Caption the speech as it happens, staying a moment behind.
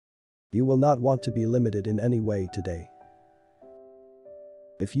You will not want to be limited in any way today.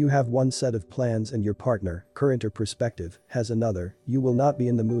 If you have one set of plans and your partner, current or prospective, has another, you will not be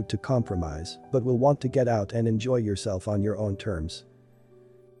in the mood to compromise, but will want to get out and enjoy yourself on your own terms.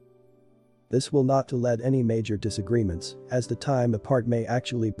 This will not lead any major disagreements, as the time apart may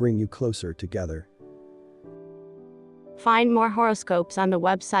actually bring you closer together. Find more horoscopes on the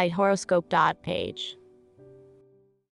website horoscope.page.